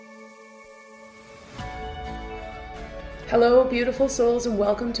Hello, beautiful souls, and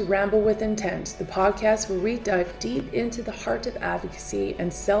welcome to Ramble with Intent, the podcast where we dive deep into the heart of advocacy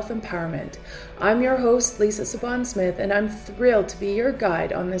and self-empowerment. I'm your host, Lisa Saban-Smith, and I'm thrilled to be your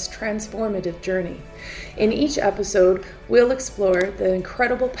guide on this transformative journey. In each episode, we'll explore the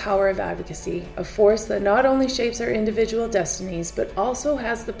incredible power of advocacy, a force that not only shapes our individual destinies, but also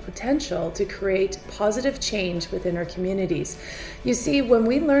has the potential to create positive change within our communities. You see, when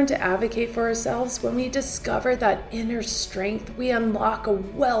we learn to advocate for ourselves, when we discover that inner strength, we unlock a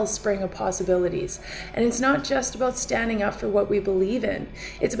wellspring of possibilities. And it's not just about standing up for what we believe in.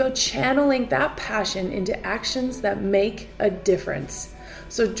 It's about channeling that passion into actions that make a difference.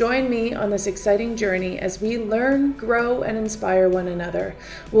 So join me on this exciting journey as we learn, grow, and inspire one another.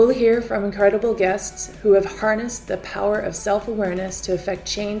 We'll hear from incredible guests who have harnessed the power of self-awareness to affect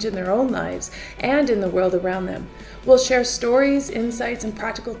change in their own lives and in the world around them. We'll share stories, insights, and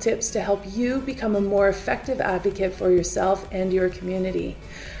practical tips to help you become a more effective advocate for yourself and your community.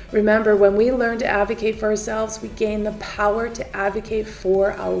 Remember, when we learn to advocate for ourselves, we gain the power to advocate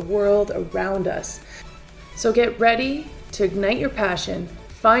for our world around us. So get ready to ignite your passion,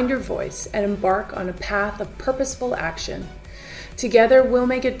 find your voice, and embark on a path of purposeful action. Together, we'll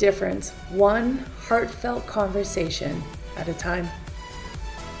make a difference, one heartfelt conversation at a time.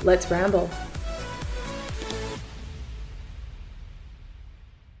 Let's ramble.